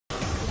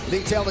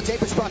Detail the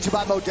tape is brought to you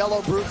by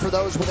Modelo, brewed for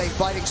those with a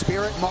fighting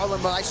spirit. Marlon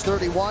Moraes,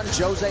 31.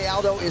 Jose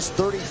Aldo is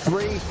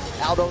 33.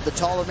 Aldo, the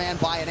taller man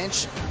by an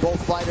inch.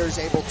 Both fighters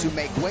able to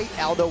make weight.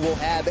 Aldo will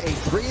have a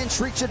 3-inch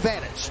reach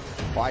advantage.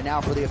 All right,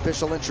 now for the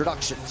official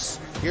introductions.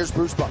 Here's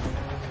Bruce Buffer.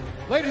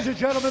 Ladies and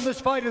gentlemen, this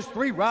fight is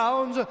 3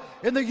 rounds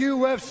in the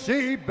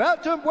UFC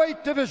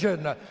bantamweight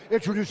division.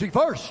 Introducing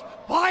first,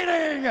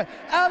 fighting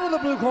out of the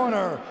blue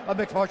corner, a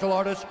mixed martial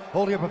artist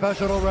holding a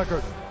professional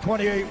record,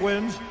 28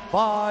 wins,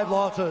 5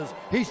 losses.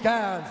 He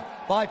stands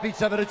 5 feet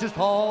 7 inches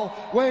tall,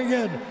 weighing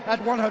in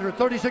at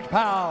 136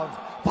 pounds.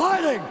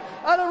 Fighting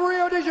out of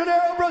Rio de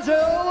Janeiro,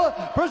 Brazil,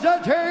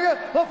 presenting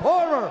the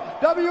former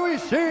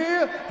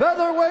WEC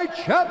featherweight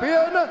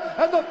champion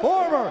and the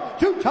former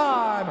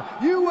 2-time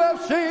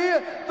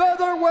UFC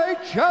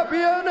featherweight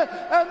champion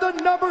and the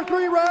number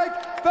 3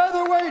 ranked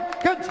featherweight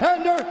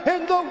contender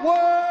in the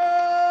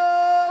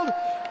world,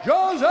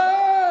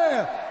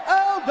 Jose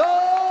Aldo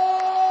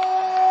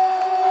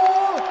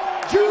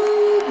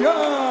Jr.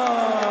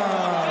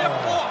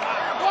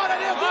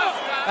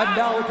 And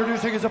now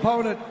introducing his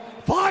opponent,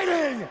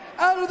 fighting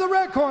out of the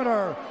red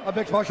corner, a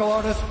mixed martial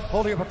artist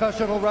holding a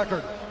professional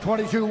record,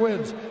 22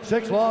 wins,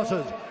 6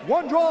 losses,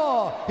 1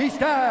 draw. He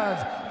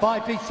stands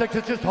 5 feet 6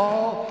 inches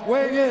tall,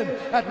 weighing in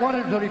at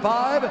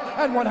 135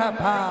 1/2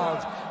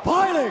 pounds.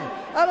 Fighting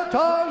out of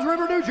Toms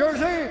River, New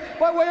Jersey,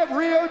 by way of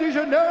Rio de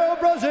Janeiro,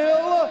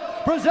 Brazil,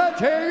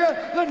 presenting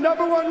the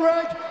number 1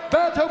 ranked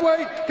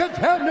bantamweight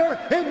contender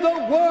in the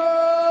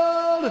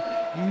world,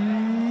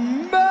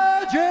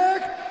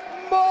 Magic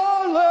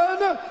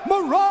Marlon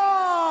Moraes.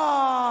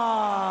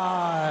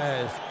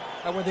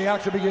 And when the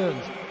action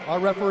begins, our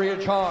referee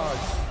in charge,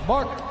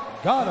 Mark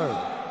Goddard.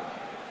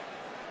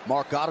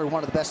 Mark Goddard,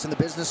 one of the best in the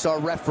business, our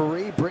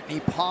referee. Brittany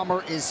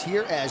Palmer is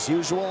here as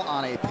usual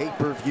on a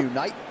pay-per-view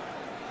night.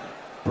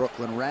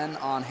 Brooklyn Wren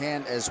on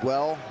hand as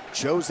well.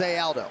 Jose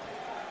Aldo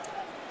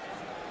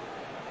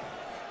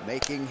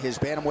making his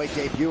bantamweight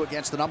debut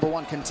against the number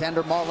 1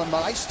 contender, Marlon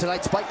Moraes.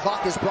 Tonight's Fight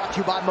Clock is brought to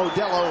you by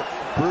Modelo,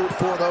 brewed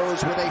for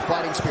those with a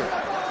fighting spirit.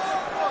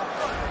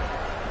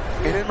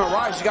 And in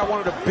Moraes, you got one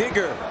of the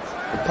bigger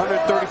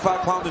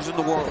 135-pounders in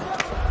the world.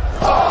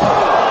 Oh,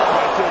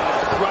 my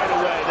goodness, right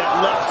away,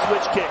 that left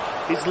switch kick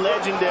is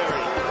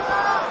legendary.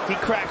 He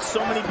cracks so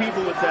many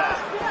people with that.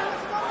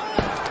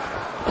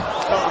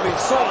 Oh, I mean,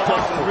 so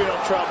powerful. Real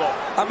trouble.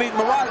 I mean,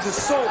 Moraes is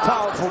so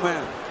powerful,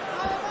 man.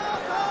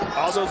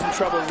 Aldo's in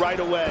trouble right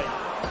away.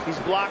 He's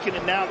blocking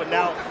it now, but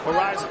now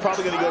Moraes is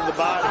probably going to go to the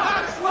body.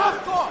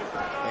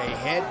 A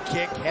head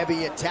kick,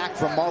 heavy attack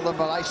from Marlon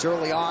Moraes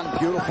early on.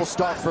 Beautiful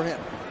start for him.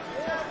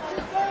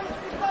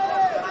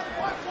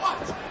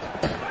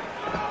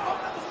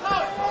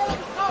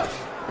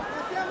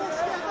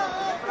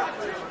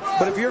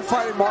 But if you're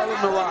fighting Marlon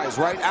Moraes,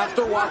 right,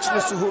 after watching the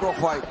Cejudo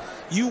fight,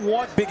 you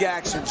want big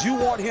actions. You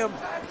want him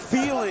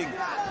feeling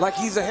like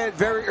he's ahead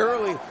very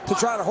early to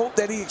try to hope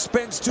that he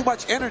expends too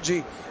much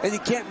energy and he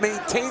can't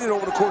maintain it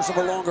over the course of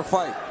a longer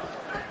fight.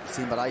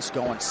 See Moraes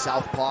going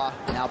southpaw,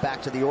 now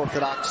back to the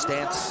orthodox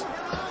stance.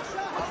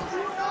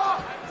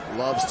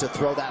 Loves to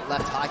throw that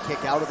left high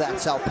kick out of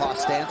that southpaw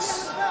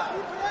stance.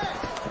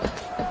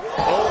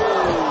 Oh,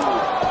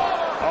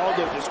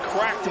 Aldo just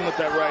cracked him with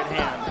that right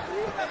hand.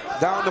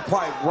 Down the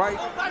pipe, right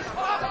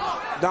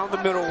down the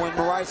middle when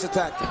Moraes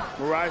attacked him.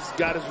 Moraes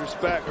got his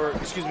respect, or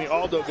excuse me,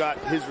 Aldo got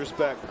his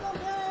respect.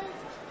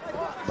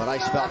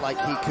 Moraes felt like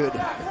he could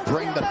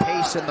bring the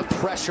pace and the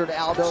pressure to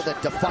Aldo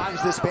that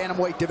defines this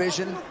bantamweight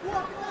division.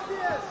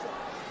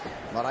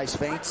 Moraes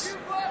feints.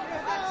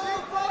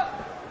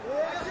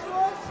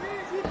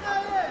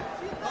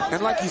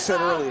 And like you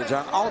said earlier,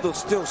 John, Aldo's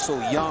still so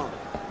young.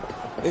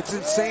 It's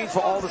insane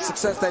for all the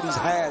success that he's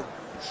had.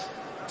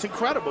 It's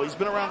incredible. He's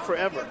been around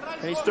forever,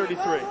 and he's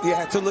 33.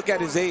 Yeah, to look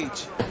at his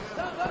age.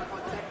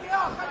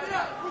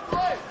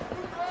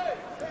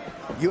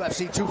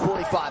 UFC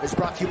 245 is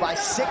brought to you by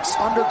 6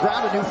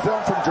 Underground, a new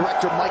film from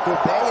director Michael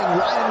Bay and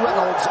Ryan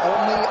Reynolds,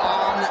 only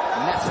on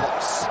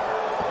Netflix.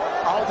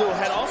 Aldo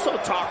had also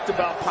talked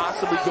about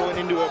possibly going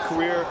into a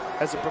career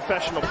as a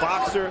professional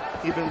boxer.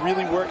 He's been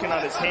really working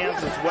on his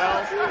hands as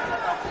well.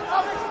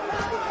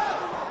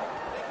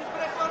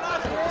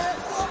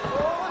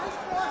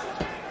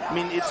 I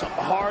mean, it's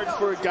hard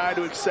for a guy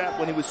to accept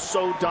when he was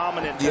so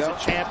dominant as a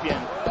champion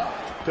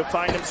to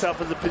find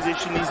himself in the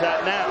position he's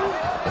at now.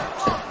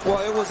 Well,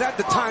 it was at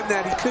the time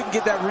that he couldn't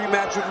get that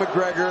rematch with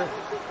McGregor.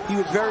 He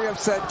was very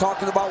upset,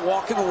 talking about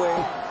walking away.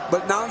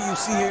 But now you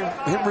see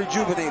him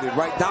rejuvenated,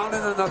 right? Down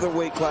in another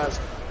weight class.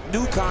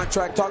 New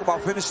contract, talk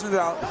about finishing it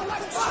out.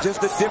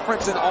 Just the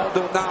difference in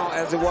Aldo now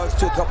as it was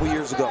a couple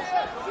years ago.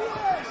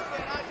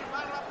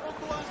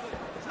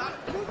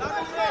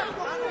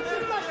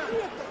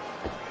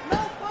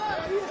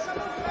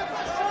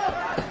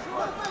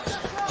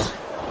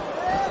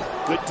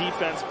 Good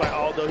defense by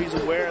Aldo. He's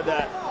aware of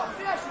that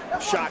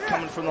shot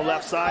coming from the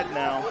left side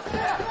now.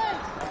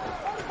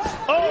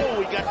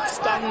 Oh, he got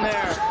stung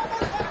there.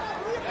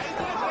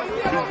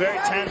 He's very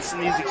tense in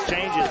these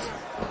exchanges.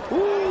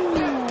 Ooh.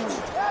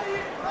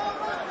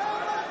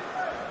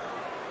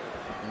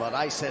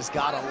 Moraes has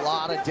got a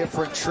lot of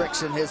different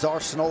tricks in his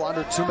arsenal.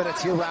 Under 2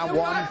 minutes here, round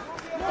one.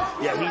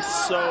 Yeah, he's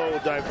so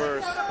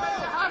diverse.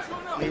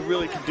 He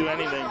really can do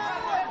anything.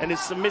 And his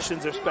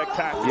submissions are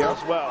spectacular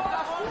as well.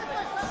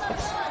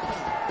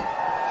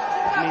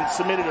 I mean,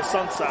 submitted a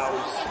Sunsao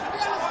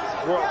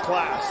is world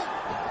class.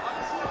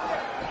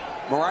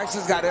 Moraes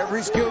has got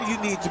every skill you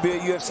need to be a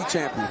UFC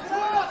champion.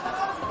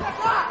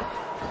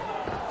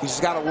 He's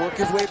just got to work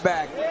his way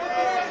back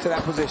to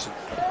that position.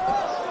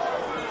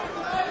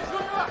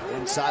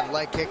 Inside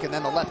leg kick and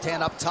then the left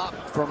hand up top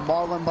from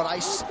Marlon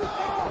Moraes.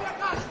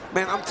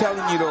 Man, I'm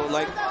telling you though,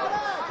 like,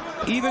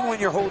 even when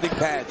you're holding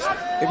pads,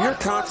 if you're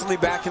constantly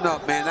backing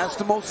up, man, that's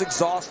the most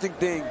exhausting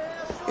thing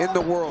in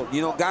the world.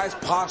 You know, guys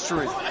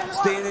posturing,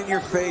 staying in your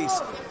face,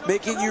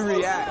 making you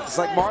react. It's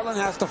like Marlon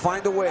has to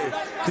find a way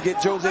to get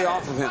Jose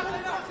off of him.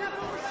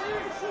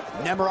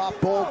 Nemiroff,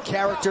 bold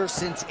character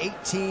since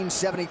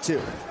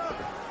 1872.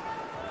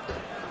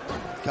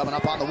 Coming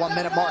up on the 1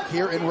 minute mark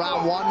here in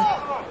round one.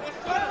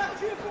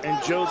 And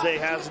Jose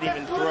hasn't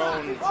even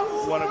thrown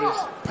one of his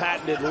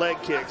patented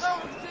leg kicks.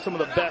 Some of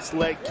the best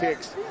leg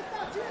kicks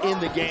in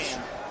the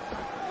game.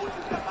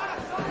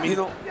 I mean, you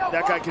know,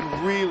 that guy can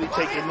really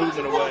take your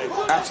movement away.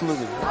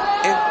 Absolutely.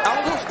 And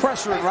Aldo's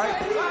pressuring, right?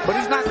 But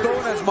he's not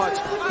throwing as much.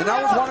 And that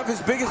was one of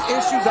his biggest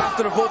issues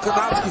after the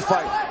Volkanovski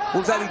fight,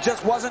 was that he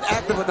just wasn't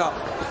active enough.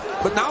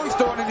 But now he's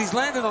throwing and he's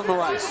landing on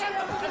Moraes.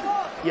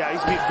 Yeah,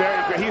 he's been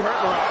very great. He hurt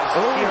Moraes.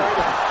 He hurt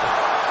him.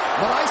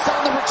 Moraes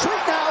on the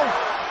retreat now.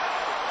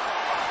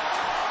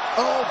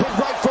 Oh, big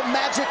right from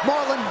Magic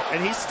Marlon.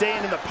 And he's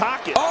staying in the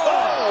pocket.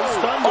 Oh,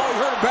 stunned he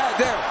hurt him bad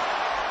there.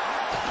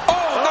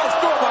 Oh, nice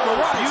throw by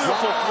Moraes.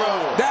 Beautiful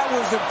throw. That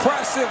was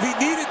impressive. He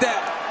needed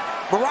that.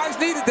 Moraes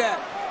needed that.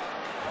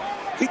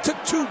 He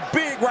took two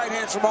big right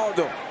hands from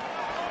Aldo.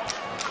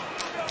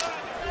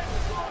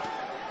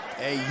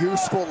 A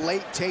useful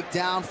late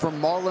takedown from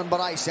Marlon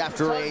Moraes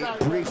after a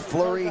brief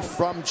flurry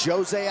from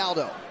Jose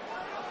Aldo.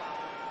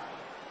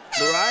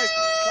 Moraes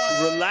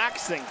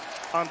relaxing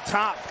on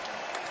top.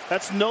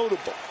 That's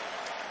notable.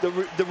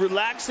 The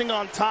relaxing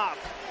on top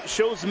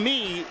shows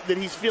me that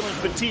he's feeling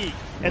fatigued.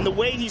 And the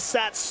way he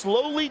sat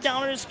slowly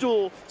down on his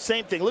stool,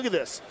 same thing. Look at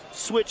this.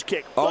 Switch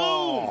kick. Boom!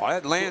 Oh,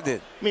 that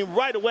landed. I mean,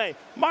 right away.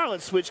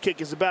 Marlon's switch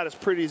kick is about as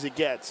pretty as it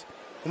gets.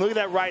 And look at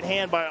that right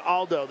hand by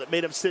Aldo that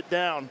made him sit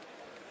down.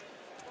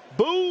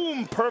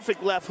 Boom!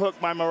 Perfect left hook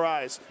by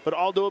Moraes. But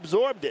Aldo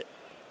absorbed it.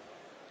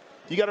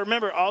 You got to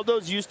remember,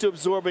 Aldo's used to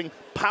absorbing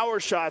power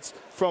shots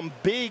from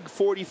big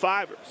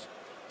 45ers.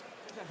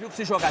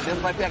 Se jogar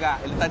dentro vai pegar.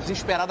 Ele está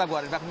desesperado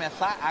agora. Ele vai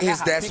começar a agarrar.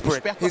 He's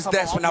desperate. He's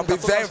desperate now. Be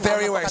very,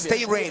 very aware.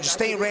 Stay in range.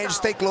 Stay in range.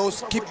 Stay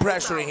close. Keep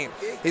pressuring him.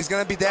 He's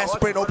gonna be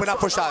desperate. Open up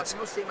for shots.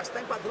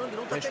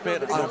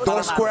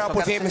 Don't square up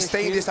with him.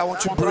 Stay in this. I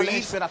want you to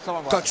breathe.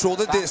 Control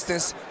the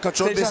distance.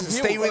 Control the distance.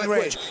 Stay in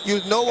range. You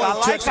know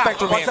what to expect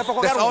from him.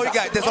 That's all you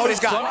got. That's all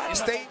he's got.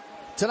 Stay.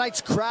 Tonight's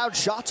crowd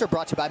shots are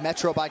brought to you by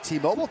Metro by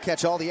T-Mobile.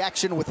 Catch all the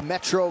action with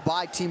Metro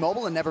by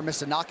T-Mobile and never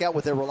miss a knockout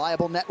with their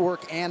reliable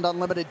network and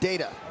unlimited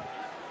data.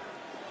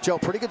 Joe,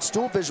 pretty good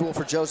stool visual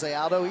for Jose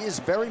Aldo. He is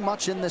very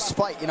much in this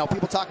fight. You know,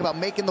 people talk about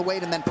making the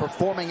weight and then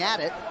performing at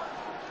it.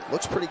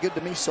 Looks pretty good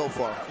to me so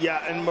far.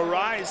 Yeah, and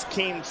Moraes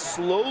came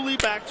slowly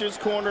back to his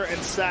corner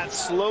and sat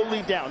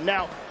slowly down.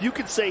 Now, you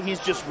could say he's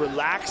just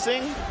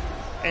relaxing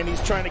and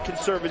he's trying to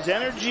conserve his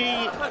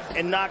energy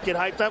and not get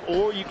hyped up,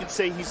 or you could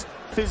say he's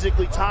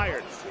physically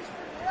tired.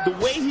 The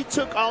way he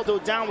took Aldo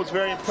down was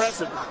very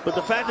impressive, but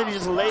the fact that he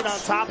just laid on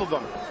top of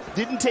him,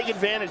 didn't take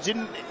advantage,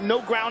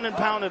 no ground and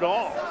pound at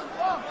all.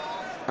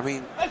 I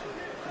mean,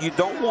 you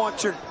don't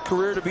want your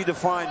career to be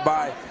defined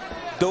by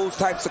those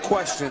types of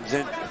questions.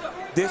 And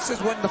this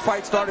is when the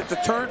fight started to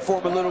turn for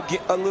him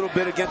a little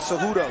bit against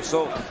Cejudo.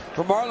 So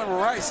for Marlon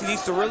Moraes, he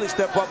needs to really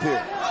step up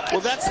here.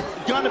 Well, that's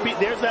going to be,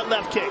 there's that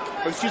left kick,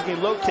 or excuse me,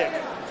 low kick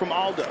from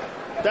Aldo.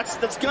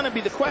 That's going to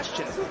be the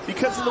question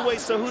because of the way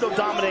Cejudo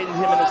dominated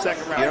him in the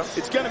second round. Yep.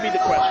 It's going to be the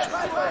question,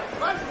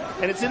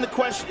 and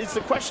it's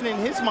the question in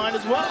his mind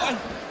as well.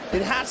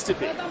 It has to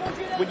be.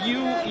 When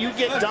you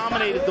get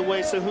dominated the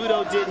way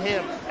Cejudo did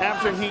him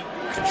after he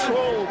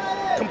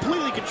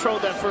completely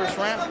controlled that first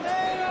round,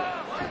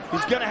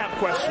 he's going to have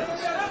questions.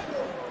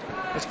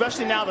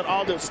 Especially now that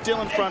Aldo's still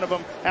in front of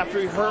him after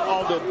he hurt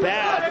Aldo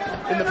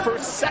bad in the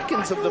first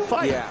seconds of the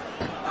fight. Yeah.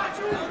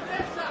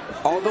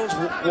 Aldo's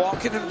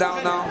walking him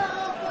down now.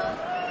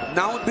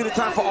 Now would be the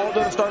time for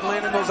Aldo to start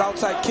landing those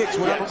outside kicks.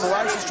 Whenever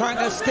Moraes is trying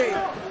to escape,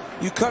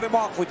 you cut him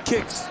off with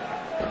kicks.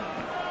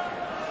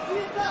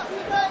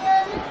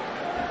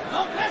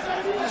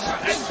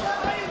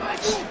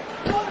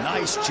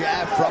 Nice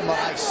jab from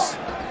Moraes.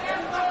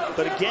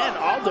 But again,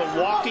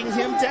 Aldo walking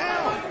him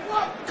down.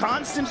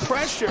 Constant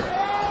pressure.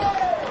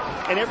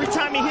 And every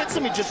time he hits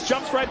him, he just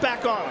jumps right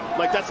back on him.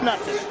 Like that's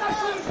nothing.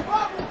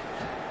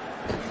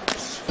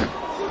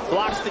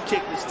 Blocks the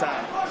kick this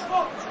time.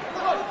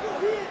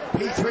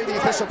 P3, the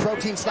official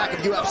protein snack of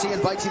UFC,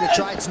 invites you to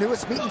try its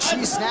newest meat and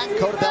cheese snack,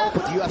 co-developed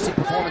with the UFC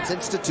Performance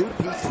Institute.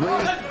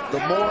 P3, the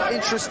more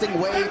interesting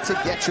way to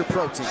get your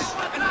protein.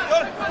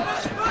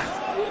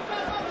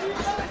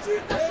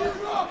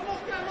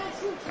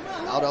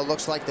 Aldo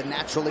looks like the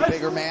naturally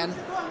bigger man.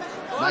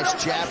 Nice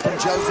jab from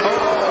Jose.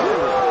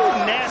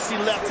 Oh, nasty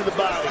left to the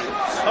body.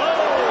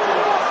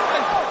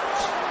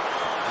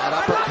 That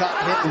uppercut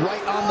hit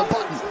right on the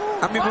button.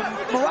 I mean,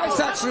 Moraes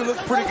actually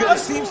looks pretty good. He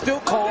seems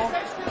still calm.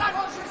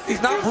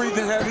 He's not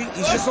breathing heavy.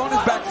 He's just on his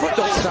back foot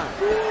the whole time.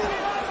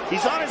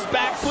 He's on his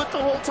back foot the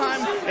whole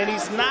time, and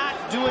he's not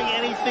doing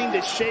anything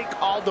to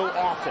shake Aldo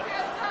off it.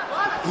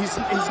 He's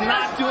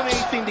not doing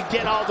anything to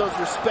get Aldo's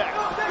respect.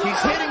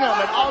 He's hitting him,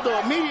 and Aldo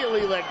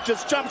immediately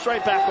just jumps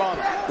right back on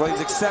him. Well,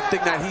 he's accepting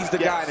that he's the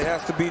guy that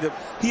has to be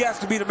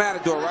the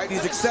matador, right?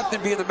 He's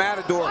accepting being the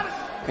matador,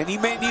 and he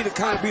may need to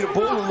kind of be the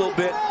bull a little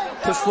bit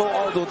to slow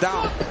Aldo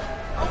down.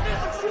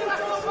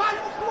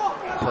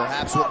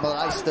 Perhaps with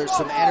Moraes, there's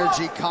some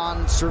energy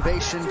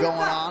conservation going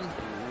on.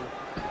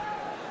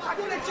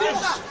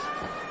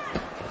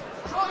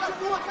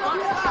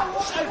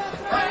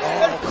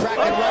 Oh,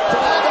 cracking right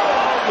from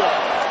Aldo.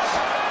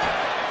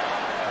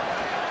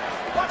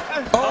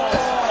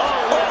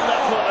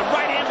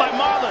 Right hand by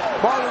Marlon.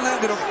 Marlon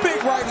landed a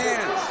big right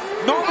hand.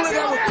 Normally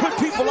that would put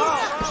people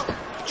out.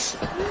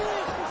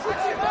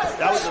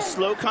 That was a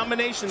slow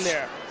combination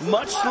there.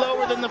 Much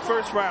slower than the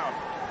first round.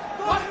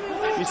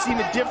 You've seen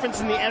the difference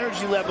in the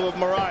energy level of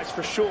Moraes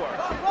for sure.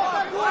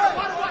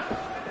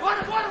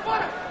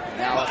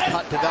 Now a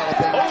cut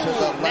developing to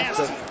the left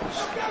of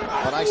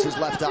Moraes'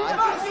 left eye.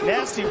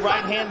 Nasty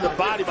right hand to the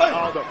body by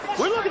Aldo.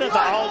 We're looking at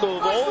the Aldo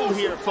of old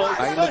here, folks.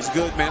 He looks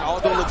good, man.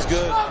 Aldo looks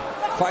good.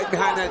 Fight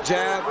behind that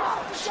jab.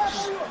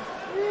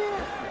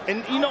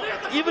 And, you know,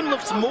 even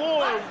looks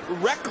more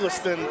reckless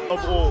than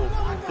of old.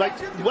 Like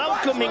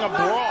welcoming a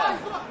brawl.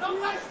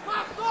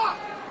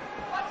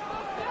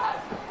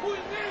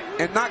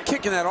 And not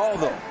kicking at all,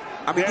 though.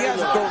 I mean, he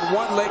hasn't thrown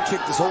one leg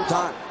kick this whole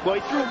time. Well,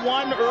 he threw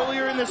one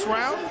earlier in this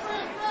round.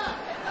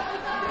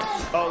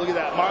 Oh, look at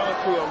that. Marlon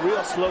threw a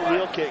real slow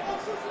wheel kick.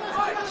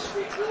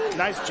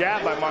 Nice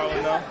jab by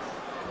Marlon, though.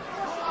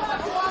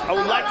 I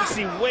would like to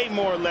see way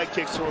more leg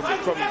kicks from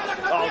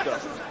Aldo.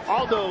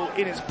 Aldo,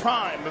 in his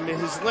prime, I mean,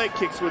 his leg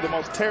kicks were the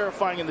most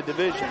terrifying in the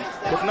division,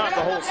 if not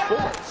the whole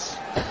sport.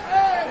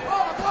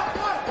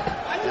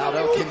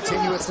 Aldo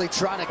continuously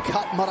trying to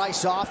cut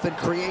Moraes off and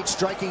create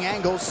striking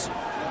angles.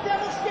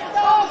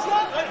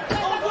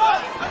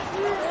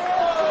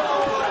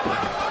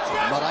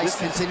 Moraes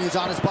continues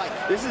on his bike.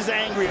 This is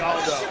angry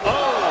Aldo.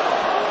 Oh!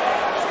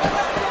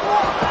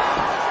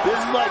 This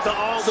is like the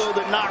Aldo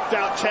that knocked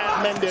out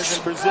Chad Mendes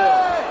in Brazil.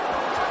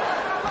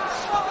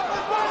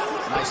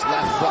 Nice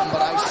left from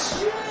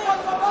Moraes.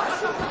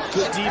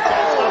 Good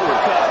defense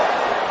uppercut.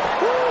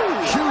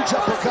 Woo! Huge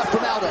uppercut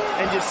from Aldo.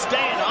 And just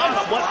staying on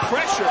him. What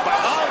pressure by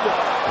Aldo.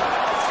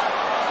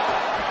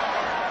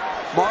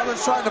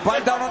 Marlon's trying to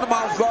bite down on the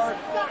mouth guard.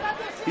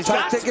 He's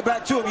trying to take it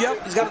back to him.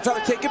 Yep, he's got to try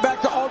to take it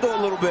back to Aldo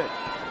a little bit.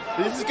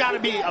 This has got to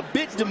be a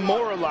bit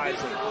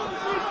demoralizing.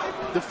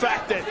 The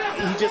fact that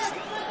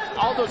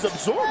Aldo's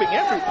absorbing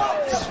everything.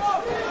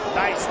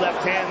 Nice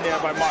left hand there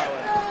by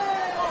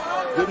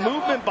Marlon. Good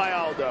movement by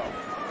Aldo.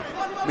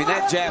 I mean,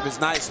 that jab is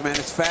nice, man.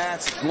 It's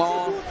fast,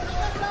 long.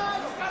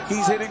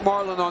 He's hitting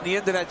Marlon on the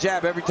end of that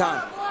jab every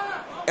time.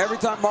 Every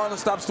time Marlon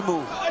stops to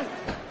move.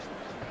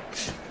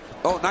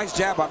 Oh, nice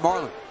jab by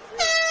Marlon.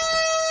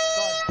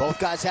 Both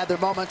guys had their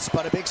moments,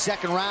 but a big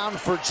second round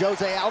for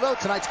Jose Aldo.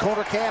 Tonight's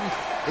Corner Cam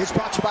is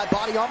brought to you by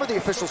Body Armor, the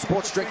official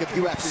sports drink of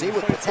UFC,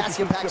 with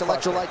potassium-packed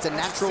electrolytes and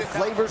natural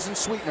flavors and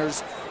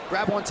sweeteners.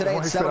 Grab one today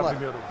at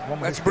 7-Eleven.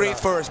 Let's breathe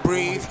first.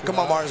 Breathe. Come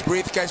on, Mars.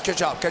 Breathe. Guys,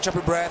 catch up. Catch up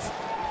your breath.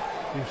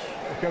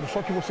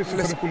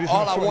 Listen,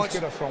 all I want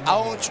you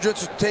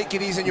to take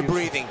it easy in your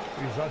breathing.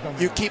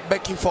 You keep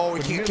backing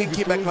forward. You can't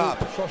keep backing up.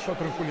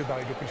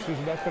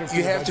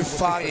 You have to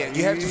find it.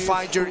 You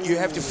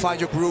have to find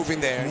your groove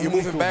in there. You're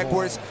moving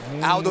backwards.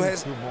 Aldo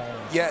has,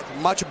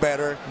 much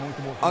better.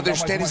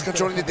 Understand he's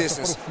controlling the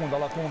distance.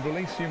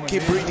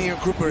 Keep breathing and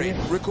recuperating.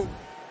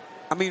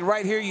 I mean,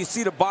 right here you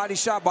see the body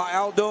shot by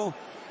Aldo.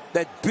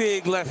 That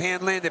big left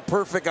hand landed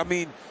perfect. I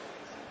mean,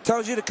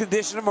 tells you the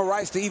condition of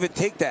Moraes to even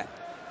take that.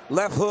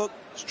 Left hook,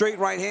 straight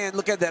right hand.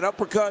 Look at that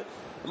uppercut.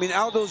 I mean,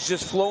 Aldo's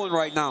just flowing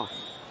right now.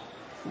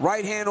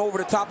 Right hand over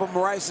the top of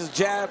Moraes'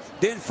 jab.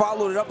 Then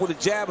followed it up with a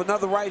jab,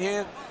 another right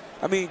hand.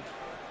 I mean,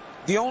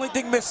 the only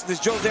thing missing is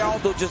Jose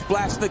Aldo just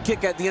blasting the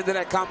kick at the end of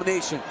that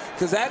combination.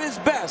 Because at his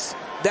best,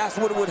 that's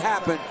what would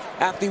happen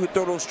after he would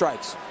throw those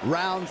strikes.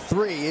 Round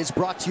 3 is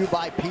brought to you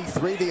by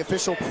P3, the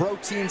official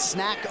protein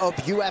snack of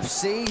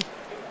UFC.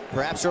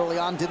 Perhaps early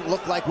on didn't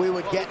look like we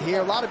would get here.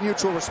 A lot of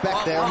mutual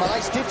respect there.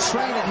 Moraes did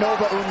train at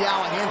Nova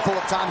União a handful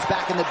of times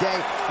back in the day,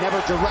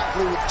 never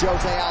directly with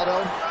Jose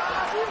Aldo.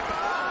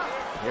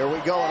 Here we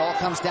go. It all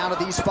comes down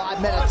to these 5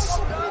 minutes.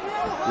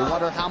 You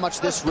wonder how much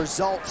this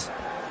result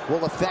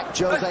will affect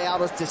Jose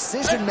Aldo's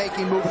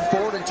decision-making moving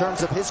forward in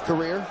terms of his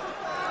career.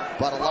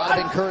 But a lot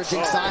of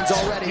encouraging signs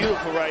already.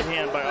 Beautiful right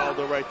hand by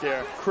Aldo right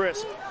there.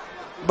 Crisp.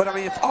 But, I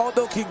mean, if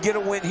Aldo can get a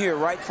win here,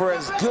 right, for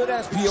as good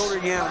as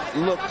Petr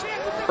Yan looked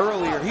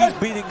earlier, he's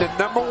beating the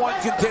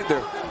 #1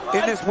 contender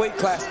in this weight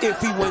class if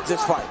he wins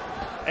this fight.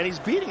 And he's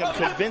beating him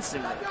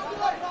convincingly.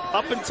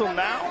 up until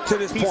now, to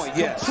this point,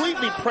 yes.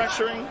 Completely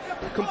pressuring,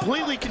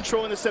 completely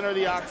controlling the center of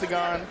the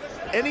octagon.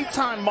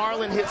 Anytime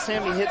Marlon hits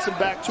him, he hits him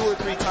back 2 or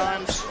 3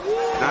 times.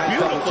 Nice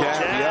Beautiful double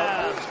jab.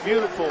 jabs. Yep.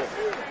 Beautiful.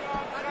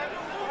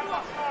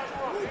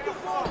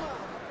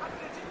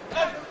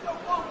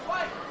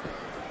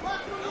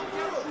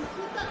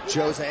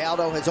 Jose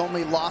Aldo has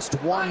only lost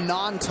 1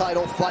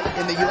 non-title fight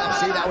in the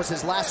UFC. That was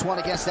his last one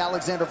against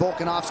Alexander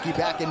Volkanovski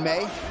back in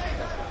May.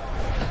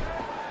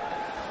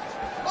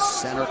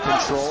 Center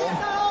control,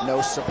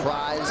 no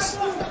surprise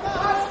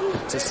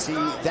to see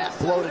that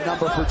bloated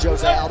number for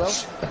Jose Aldo.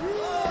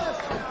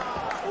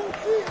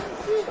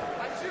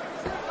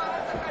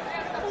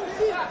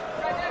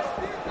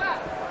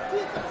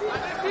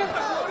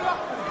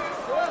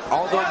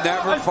 Aldo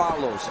never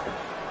follows.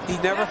 He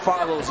never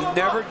follows. He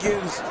never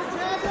gives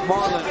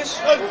Marlon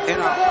an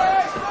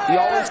out. He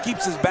always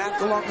keeps his back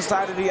along the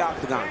side of the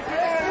octagon.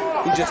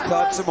 He just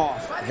cuts him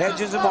off,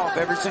 hedges him off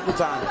every single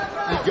time.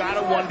 You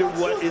gotta wonder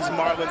what is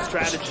Marlon's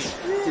strategy.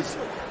 Is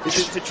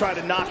it to try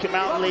to knock him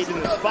out late in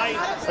this fight?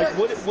 Like,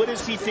 what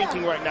is he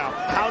thinking right now?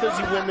 How does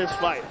he win this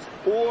fight?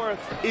 Or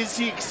is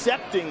he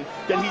accepting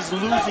that he's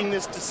losing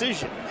this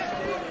decision?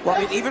 Well,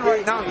 I mean, even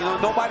right now, you know,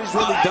 nobody's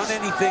really done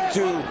anything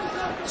to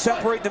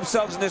separate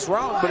themselves in this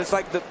round, but it's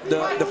like the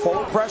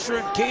forward pressure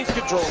and cage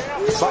control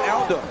by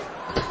Aldo.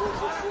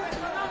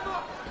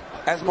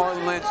 As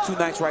Marlon lands 2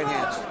 nice right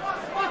hands.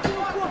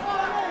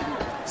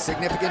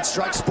 Significant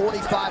strikes,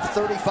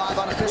 45-35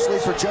 unofficially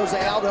for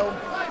Jose Aldo.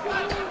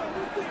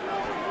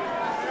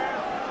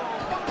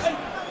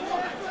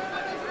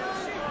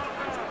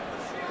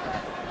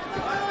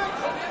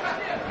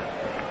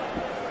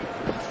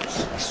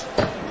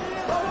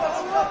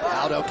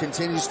 Aldo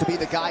continues to be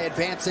the guy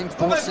advancing,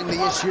 forcing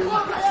the issue,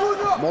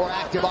 more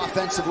active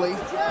offensively.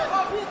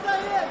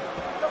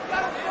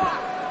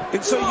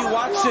 And so you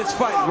watch this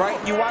fight, right?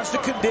 You watch the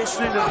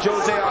conditioning of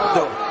Jose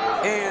Aldo,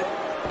 and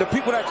the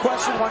people that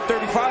question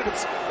 135,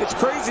 it's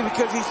crazy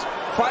because he's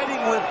fighting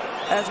with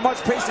as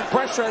much pace and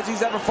pressure as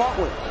he's ever fought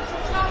with.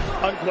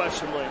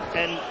 Unquestionably.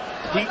 And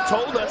he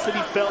told us that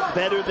he felt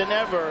better than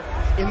ever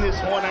in this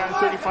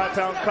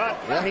 135-pound cut.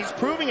 Yeah. And he's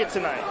proving it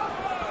tonight.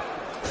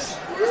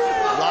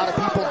 A lot of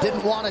people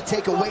didn't want to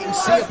take a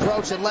wait-and-see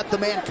approach and let the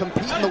man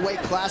compete in the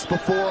weight class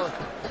before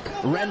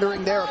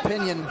rendering their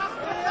opinion.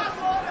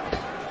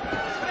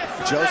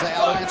 Jose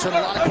Aldo answering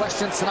a lot of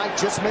questions tonight,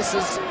 just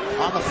misses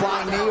on the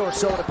flying knee, or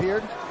so it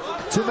appeared.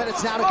 2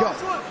 minutes now to go.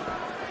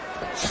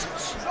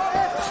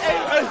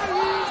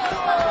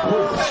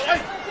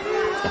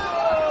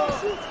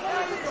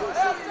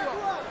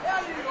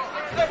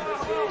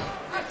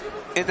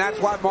 And that's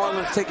why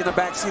Marlon's taking the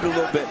back seat a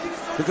little bit.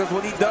 Because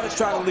when he does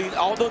try to lead,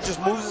 Aldo just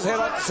moves his head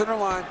off the center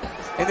line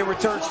and then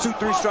returns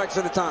 2-3 strikes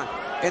at a time.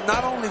 And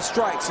not only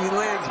strikes, he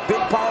lands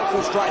big,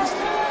 powerful strikes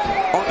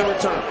on the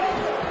return.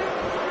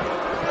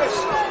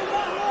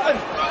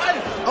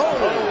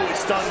 Oh, he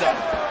stunned him.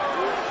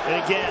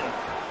 And again,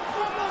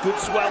 good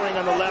swelling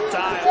on the left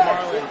eye of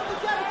Marlon.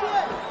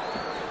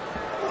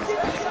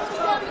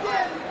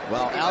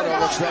 Well, Aldo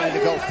looks ready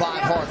to go 5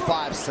 hard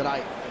 5s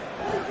tonight.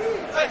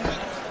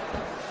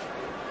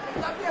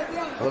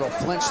 A little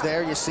flinch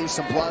there. You see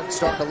some blood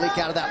starting to leak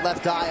out of that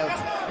left eye of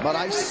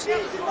Moraes.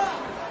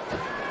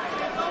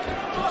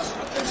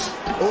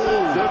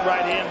 Oh, good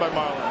right hand by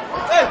Marlon.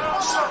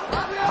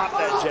 Pop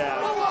that jab.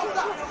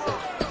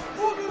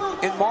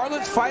 And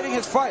Marlon's fighting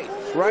his fight,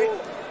 right?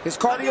 His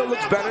cardio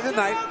looks better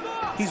tonight.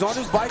 He's on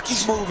his bike,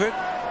 he's moving.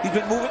 He's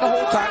been moving the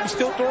whole time. He's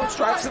still throwing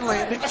strikes and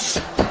landing.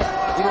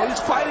 You know,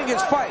 he's fighting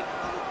his fight.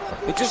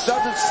 It just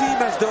doesn't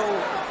seem as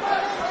though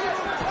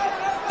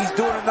he's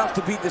doing enough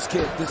to beat this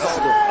kid, this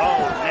Aldo.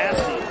 Oh,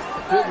 nasty.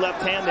 Good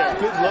left hand there.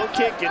 Good low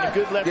kick and a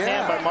good left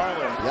hand by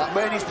Marlon. Yeah,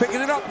 man, he's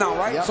picking it up now,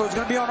 right? Yep. So it's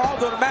going to be on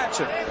Aldo to match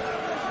him.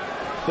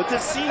 But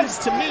this seems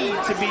to me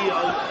to be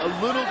a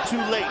little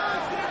too late.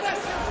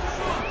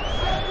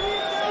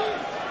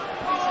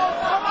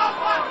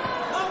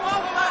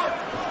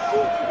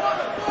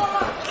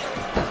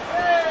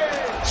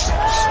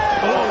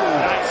 Oh,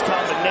 nice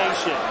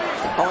combination.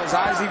 Oh, his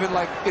eye's even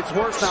like, it's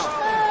worse now.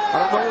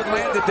 I don't know what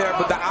landed there,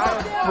 but the eye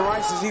of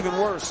Moraes is even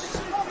worse.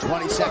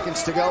 20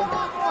 seconds to go.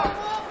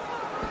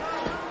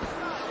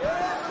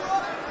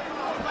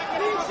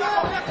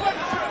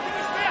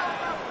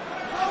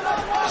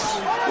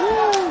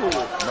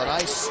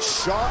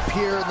 Moraes sharp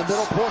here in the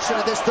middle portion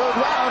of this 3rd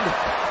round.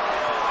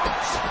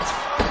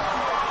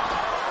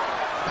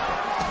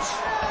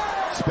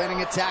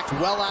 Spinning attack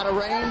well out of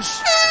range.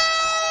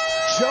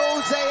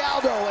 Jose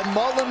Aldo and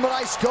Marlon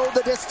Moraes go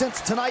the distance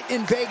tonight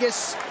in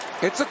Vegas.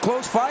 It's a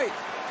close fight.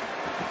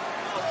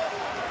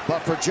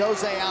 But for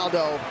Jose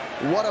Aldo,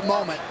 what a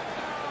moment,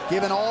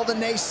 given all the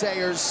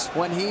naysayers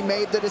when he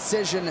made the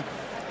decision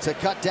to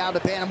cut down to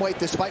bantamweight.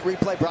 This fight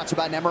replay brought to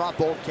you by Nemiroff,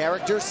 bold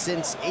character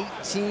since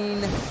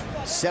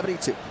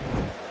 1872.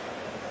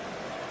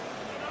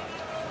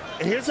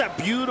 And here's that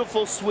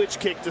beautiful switch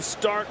kick to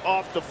start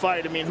off the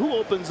fight. I mean, who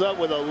opens up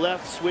with a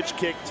left switch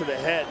kick to the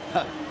head?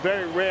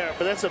 Very rare,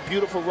 but that's a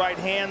beautiful right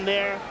hand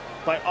there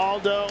by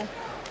Aldo.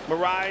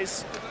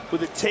 Moraes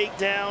with a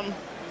takedown.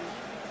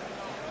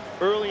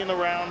 early in the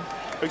round,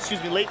 or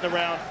excuse me, late in the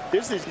round.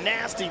 This is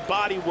nasty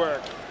body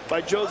work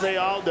by Jose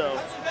Aldo.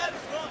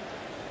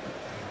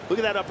 Look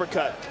at that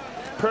uppercut.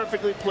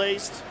 Perfectly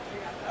placed.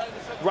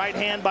 Right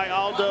hand by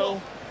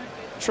Aldo.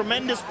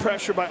 Tremendous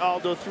pressure by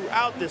Aldo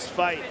throughout this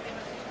fight.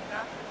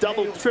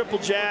 Double, triple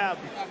jab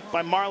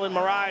by Marlon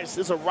Moraes.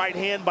 There's a right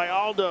hand by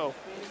Aldo.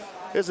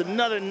 There's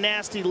another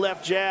nasty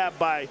left jab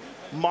by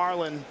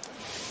Marlon.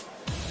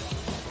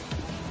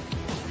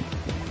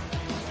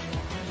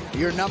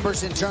 Your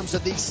numbers in terms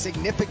of these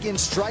significant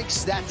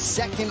strikes, that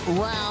second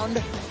round,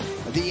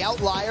 the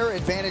outlier,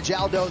 advantage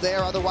Aldo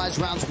there. Otherwise,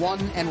 rounds 1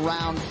 and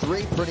round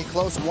 3, pretty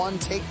close. One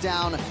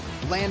takedown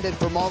landed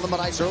for Marlon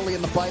Moraes early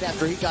in the fight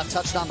after he got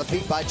touched on the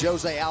feet by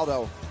Jose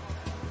Aldo.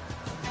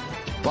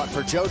 But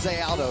for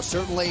Jose Aldo,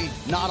 certainly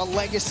not a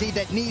legacy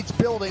that needs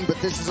building, but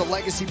this is a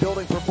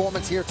legacy-building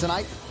performance here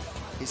tonight.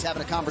 He's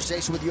having a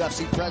conversation with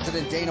UFC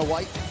President Dana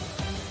White.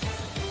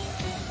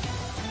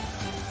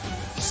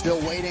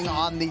 Still waiting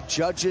on the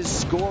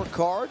judges'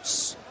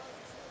 scorecards.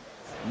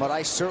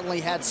 Moraes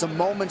certainly had some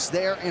moments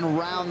there in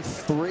round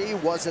 3.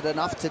 Was it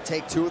enough to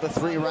take 2 of the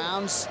 3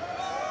 rounds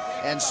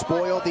and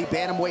spoil the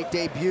bantamweight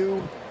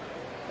debut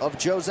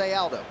of Jose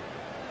Aldo?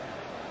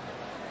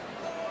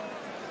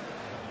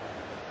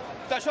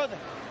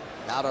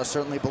 Aldo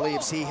certainly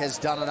believes he has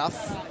done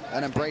enough.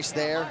 An embrace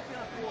there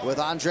with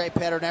Andre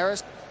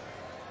Pederneiras.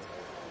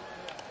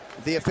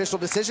 The official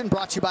decision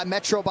brought to you by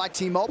Metro by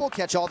T-Mobile.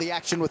 Catch all the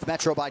action with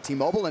Metro by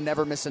T-Mobile and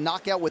never miss a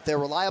knockout with their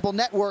reliable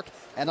network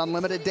and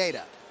unlimited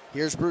data.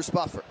 Here's Bruce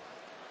Buffer.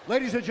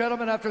 Ladies and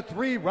gentlemen, after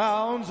 3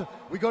 rounds,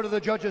 we go to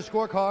the judges'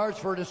 scorecards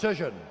for a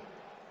decision.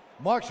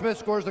 Mark Smith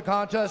scores the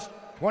contest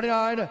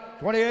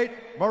 29-28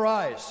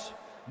 Moraes.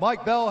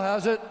 Mike Bell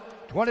has it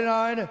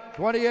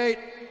 29-28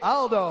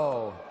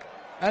 Aldo.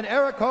 And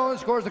Eric Cohen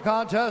scores the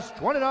contest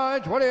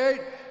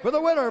 29-28 for the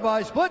winner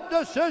by split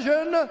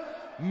decision,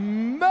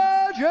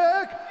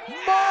 Magic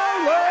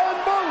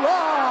Marlon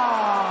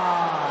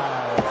Moraes.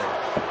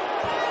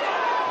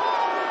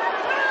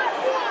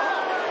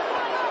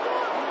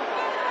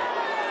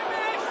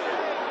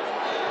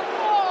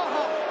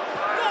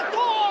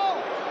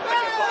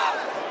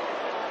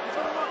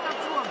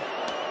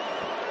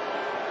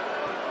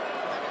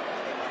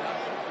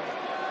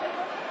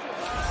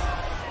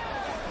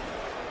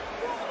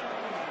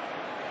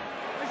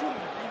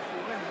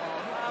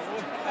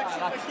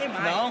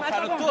 Não,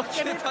 cara, eu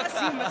toquei pra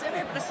cima. Você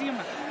veio pra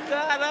cima.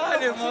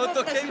 Caralho, irmão, eu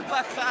toquei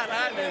pra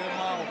caralho,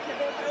 irmão.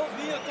 Eu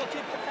vi, eu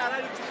toquei pra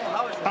caralho de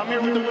round. I'm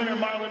here with the winner,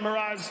 Marlon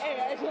Moraes.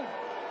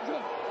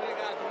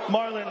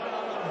 Marlon,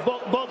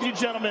 both you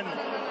gentlemen,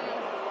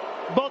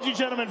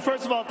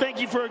 first of all, thank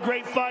you for a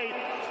great fight.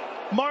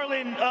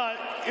 Marlon,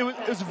 it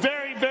was a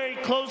very, very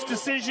close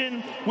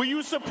decision. Were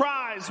you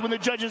surprised when the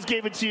judges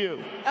gave it to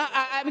you?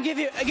 I'm give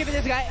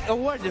this guy a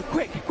word,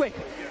 quick.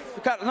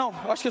 Cara, não,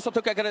 eu acho que eu só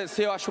tenho que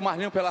agradecer. Eu acho o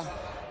Marlinho pela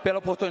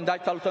oportunidade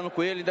de estar lutando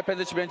com ele,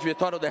 independentemente de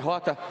vitória ou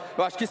derrota.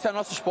 Eu acho que isso é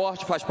nosso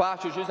esporte, faz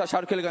parte. Os juízes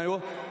acharam que ele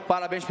ganhou.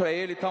 Parabéns pra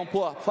ele. Então,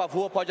 por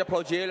favor, pode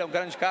aplaudir ele. É um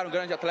grande cara, um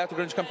grande atleta, um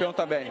grande campeão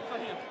também.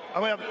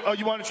 Oh,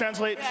 you want to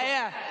translate?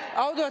 Yeah.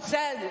 Aldo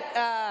said,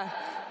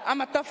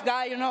 I'm a tough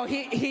guy, you know,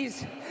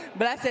 he's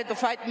blessed to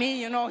fight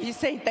me, you know, he's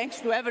saying thanks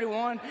to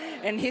everyone,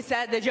 and he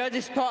said the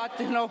judges thought,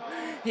 you know,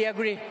 he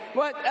agreed.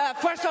 But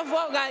first of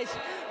all, guys,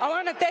 I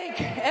want to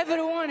thank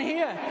everyone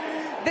here.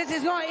 This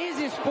is not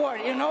easy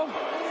sport, you know,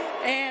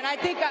 and I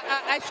think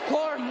I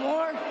scored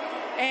more,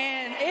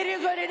 and it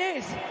is what it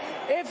is.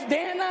 If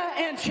Dana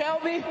and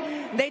Shelby,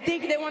 they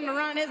think they want to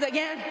run this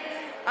again,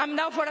 I'm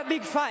down for a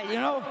big fight, you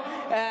know.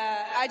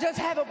 I just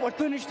have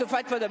opportunity to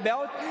fight for the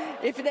belt.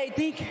 If they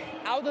think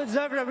Aldo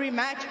deserves a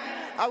rematch,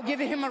 I'll give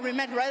him a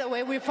rematch right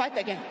away. We fight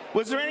again.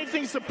 Was there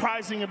anything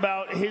surprising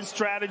about his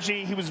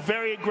strategy? He was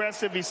very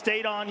aggressive. He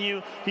stayed on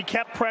you. He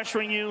kept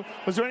pressuring you.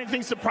 Was there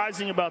anything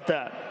surprising about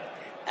that?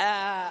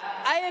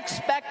 I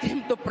expect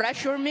him to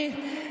pressure me,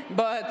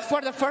 but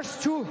for the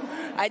first 2,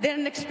 I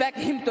didn't expect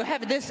him to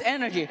have this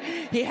energy.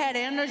 He had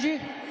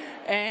energy.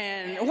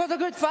 And it was a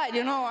good fight,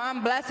 you know.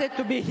 I'm blessed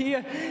to be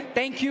here.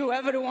 Thank you,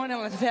 everyone in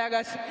Las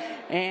Vegas.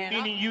 And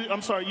meaning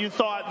you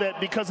thought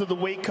that because of the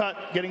weight cut,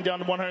 getting down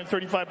to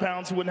 135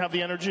 pounds, he wouldn't have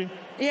the energy?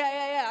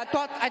 Yeah.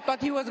 I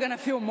thought he was gonna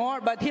feel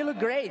more, but he looked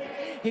great.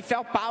 He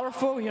felt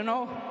powerful, you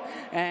know.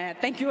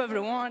 Thank you,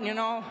 everyone. You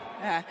know.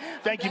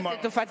 Thank you,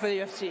 Marlon. To fight for the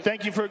UFC.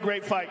 Thank you for a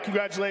great fight.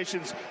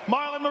 Congratulations,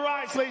 Marlon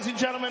Moraes, ladies and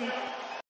gentlemen.